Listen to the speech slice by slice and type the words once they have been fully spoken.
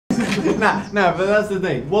No, but that's the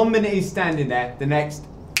thing. 1 minute he's standing there, the next,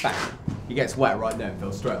 bang, he gets wet right there and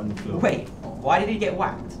fell straight on the floor. Wait, why did he get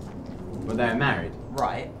whacked? Well, they're married.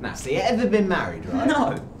 Right. Now, see, ever been married, right?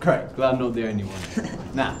 No. Correct, glad I'm not the only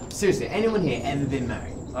one. Now, seriously, anyone here ever been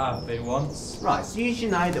married? I've been once. Right, so you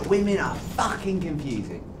should know that women are fucking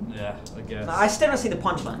confusing. Yeah, I guess. I still don't see the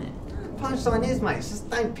punchline here. Punchline is, mate, it's just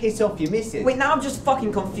don't piss off your missus. Wait, now I'm just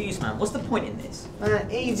fucking confused, man. What's the point in this?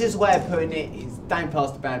 Easiest way of putting it is don't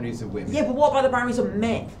pass the boundaries of women. Yeah, but what about the boundaries of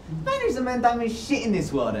men? Boundaries of men don't mean shit in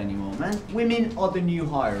this world anymore, man. Women are the new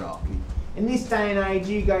hierarchy. In this day and age,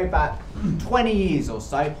 you go back 20 years or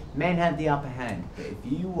so, men have the upper hand. But if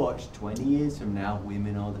you watch 20 years from now,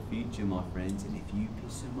 women are the future, my friends, and if you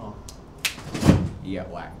piss them off, you get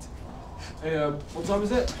whacked. Hey, what time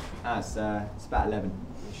is it? It's about 11.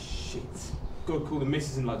 Shit. Gotta call the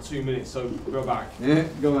missus in like 2 minutes, so go back. Yeah,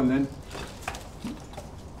 go on then.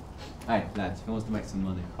 Hey, lads, who wants to make some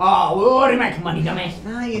money? Oh, we already make money, dummy.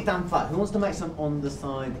 No, you dumb fuck. Who wants to make some on the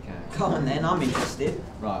side, cat? Come on then, I'm interested.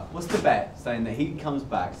 Right, what's the bet? Saying that he comes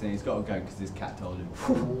back, saying he's got to go because his cat told him.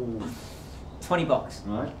 $20.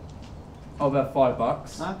 Right? I'll bet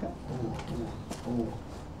 $5. Okay. Ooh.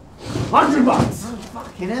 $100! Oh,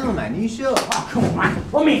 fucking hell, man, you sure? Oh, come on, man.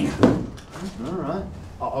 What me? Alright.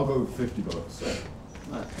 I'll go with $50. So.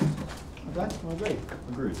 Right. Okay, I agree.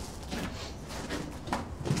 Agreed.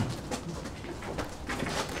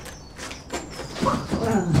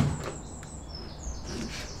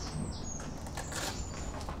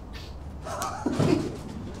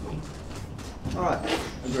 Alright,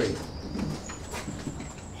 agreed.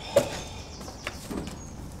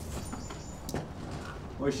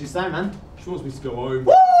 What's she say, man? She wants me to go home.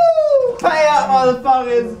 Woo! Pay up,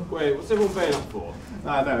 motherfuckers! Wait, what's everyone paying up for?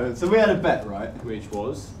 No, so we had a bet, right? Which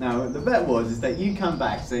was? Now, the bet was that you come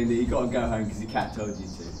back saying that you got to go home because your cat told you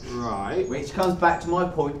to. Right. Which comes back to my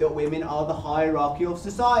point that women are the hierarchy of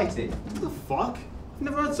society. What the fuck? I've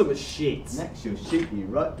never heard so much shit. Next, she'll shoot you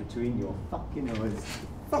right between your fucking eyes.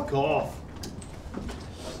 Fuck off.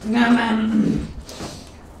 No, man.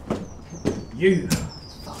 You.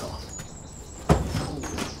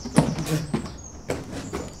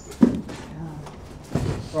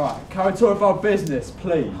 Right, can we talk about business,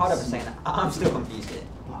 please? Hold up a second. I'm still confused here.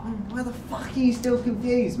 Why the fuck are you still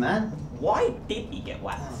confused, man? Why did he get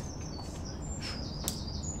whacked?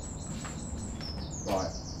 Right,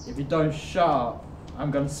 if you don't shut up, I'm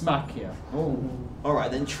gonna smack you. Oh.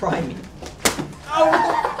 Alright, then try me. Oh,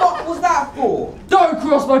 what the fuck was that for? Don't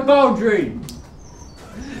cross my boundary!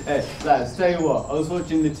 Hey, lads, tell you what, I was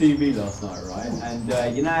watching the TV last night, right?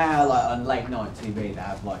 And you know how, like, on late night TV, they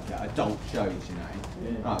have, like, adult shows, you know?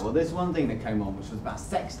 Yeah. Right, well, there's one thing that came on which was about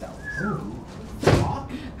sex dolls. Fuck.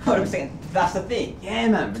 Hold up a second. That's the thing. Yeah,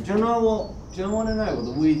 man, but do you know what? Do you want to know what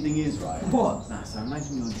the weird thing is, right? What? Nah, so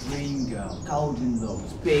imagine your dream girl, golden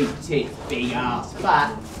locks, big tits, big ass,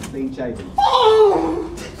 fat, clean shaven.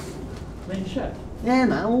 Clean shit. Yeah,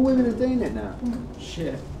 man, all women are doing it now.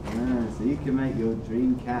 Shit. Yeah, so you can make your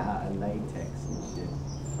dream cat out of latex and shit.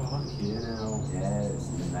 Fuck you know. Yeah, it's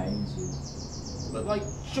amazing. But like,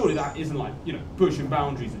 surely that isn't like, you know, pushing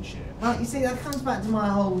boundaries and shit. Well, you see, that comes back to my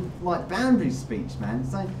whole, like, boundaries speech, man.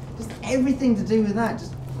 So, just everything to do with that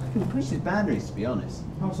just fucking pushes boundaries, to be honest.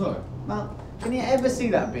 How so? Well, can you ever see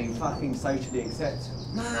that being fucking socially accepted?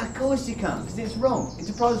 Nah, of course you can't, because it's wrong. It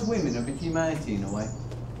deprives women of a humanity in a way.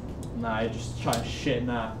 Nah, you're just trying to shit in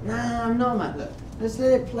that. Nah, I'm not, man. Look, let's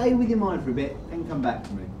let it play with your mind for a bit, then come back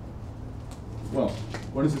to me. Well,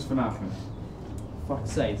 what is this for now, then?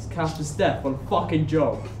 Fuck's sake, it's Casper Steph on a fucking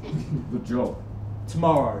job. The job.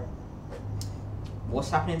 Tomorrow. What's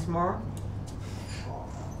happening tomorrow?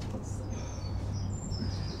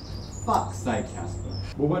 Fuck's sake, Casper.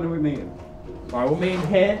 Well, when are we meeting? Right, we'll meet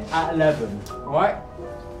here at 11. Alright?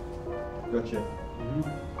 Gotcha.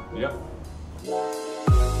 Yep.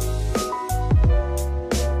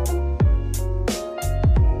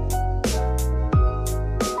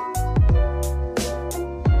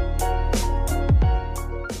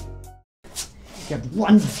 You have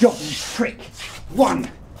one job and trick. One. You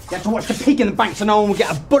have to watch the pig in the bank so no one will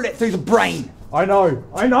get a bullet through the brain. I know!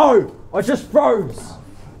 I just froze!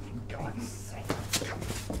 God's sake.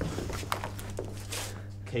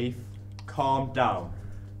 Keith, calm down.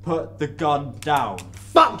 Put the gun down.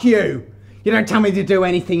 Fuck you! You don't tell me to do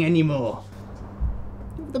anything anymore.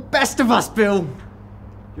 You're the best of us, Bill.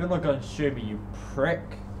 You're not gonna shoot me, you prick.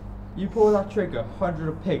 You pull that trigger, 100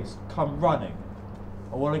 of pigs come running.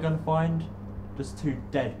 And what are they gonna find? Just 2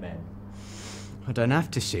 dead men. I don't have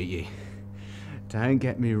to shoot you. Don't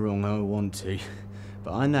get me wrong, I want to.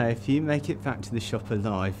 But I know if you make it back to the shop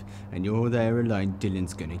alive and you're there alone,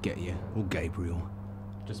 Dylan's gonna get you. Or Gabriel.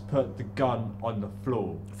 Just put the gun on the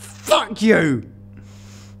floor. Fuck you!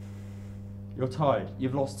 You're tired.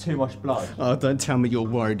 You've lost too much blood. Oh, don't tell me you're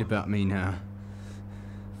worried about me now.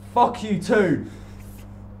 Fuck you too!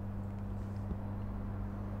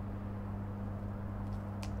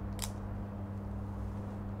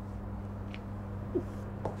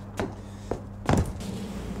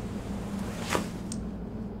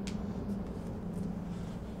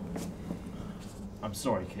 I'm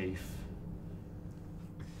sorry, Keith.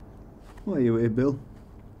 Why are you here, Bill?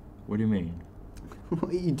 What do you mean?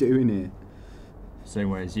 What are you doing here? Same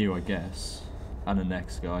way as you, I guess. And the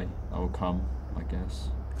next guy. I will come, I guess.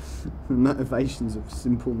 The motivations of a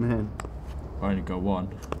simple man. I only got one.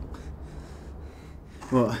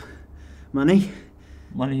 What? Money?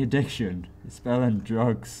 Money addiction. Spelling,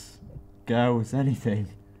 drugs, girls, anything.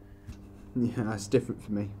 Yeah, that's different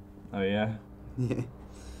for me. Oh yeah? Yeah.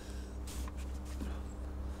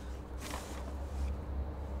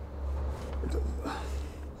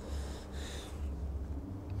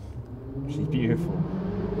 She's beautiful.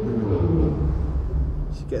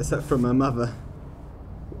 She gets that from her mother.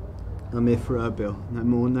 I'm here for her, Bill. No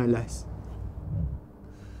more, no less.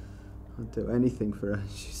 I'd do anything for her.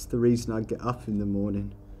 She's the reason I get up in the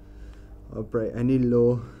morning. I'll break any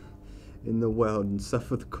law in the world and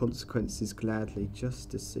suffer the consequences gladly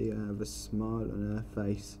just to see her have a smile on her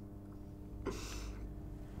face.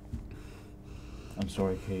 I'm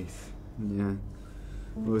sorry, Keith. Yeah.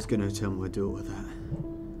 I was going to tell my daughter that.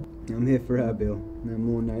 I'm here for her, Bill. No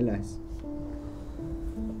more, no less.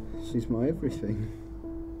 She's my everything.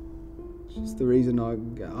 She's the reason I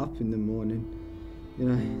get up in the morning. You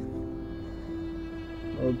know,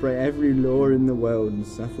 I'll break every law in the world and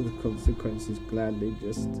suffer the consequences gladly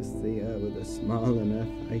just to see her with a smile on her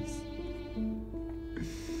face.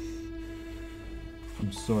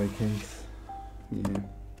 I'm sorry, Keith. Yeah.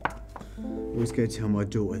 I was going to tell my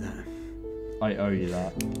daughter that. I owe you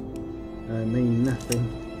that. I mean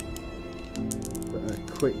nothing but a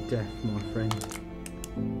quick death, my friend.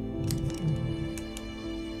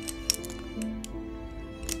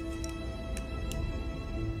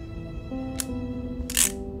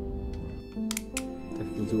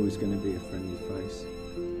 Death was always going to be a friendly face.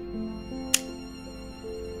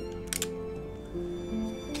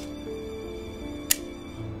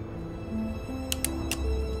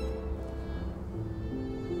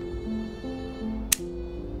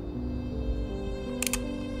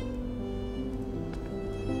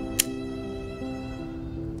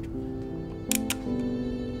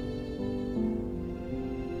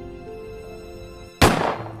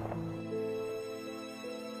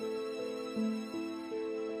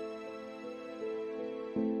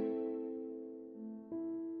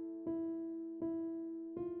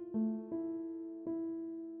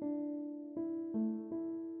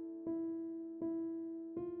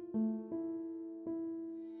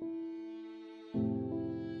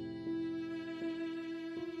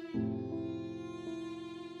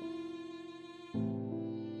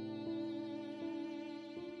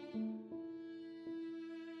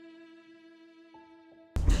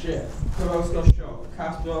 Shit. Who else got shot?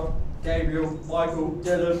 Casper, Gabriel, Michael,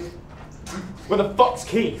 Dylan. Where the fuck's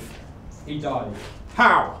Keith? He died.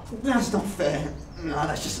 How? That's not fair. No,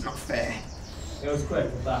 that's just not fair. It was quick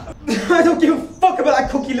with that. I don't give a fuck about that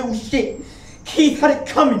cocky little shit. Keith had it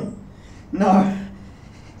coming. No,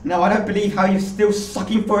 I don't believe how you're still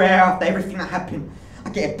sucking for air after everything that happened. I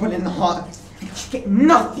get a bullet in the heart. You just get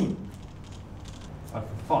nothing. Oh,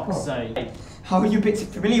 for fuck's sake. How are you a bit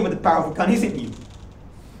familiar with the barrel of a gun, isn't you?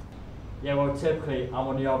 Yeah, well, typically, I'm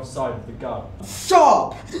on the other side of the gun. Shut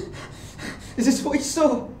up! Is this what you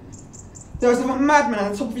saw? There was a madman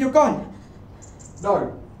on the top of your gun.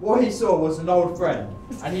 No, what he saw was an old friend,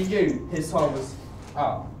 and he knew his time was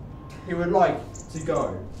up. He would like to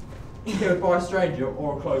go, killed by a stranger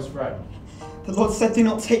or a close friend. The Lord said, do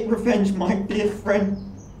not take revenge, my dear friend,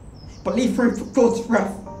 but leave room for God's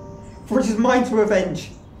wrath, for it is mine to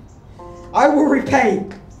avenge. I will repay.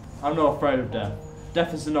 I'm not afraid of death.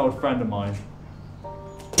 Death is an old friend of mine.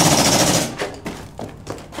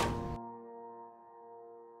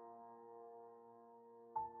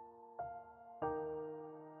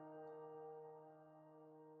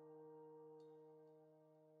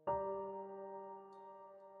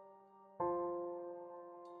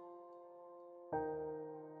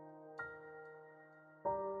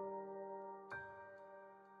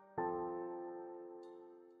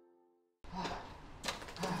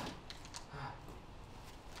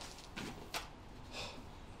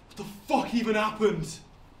 What the fuck even happened?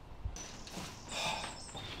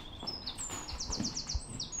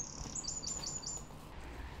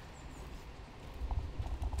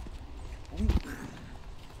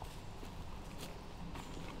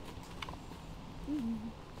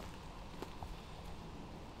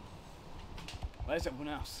 Where's everyone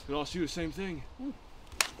else? Could ask you the same thing.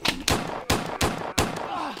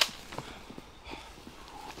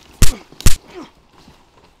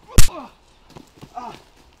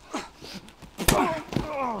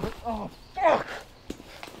 Oh, fuck!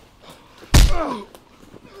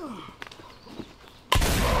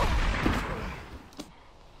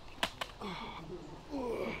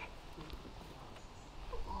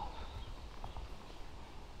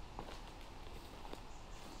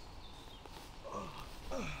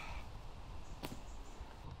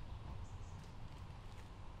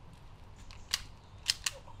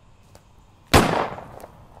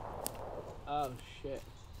 Oh shit.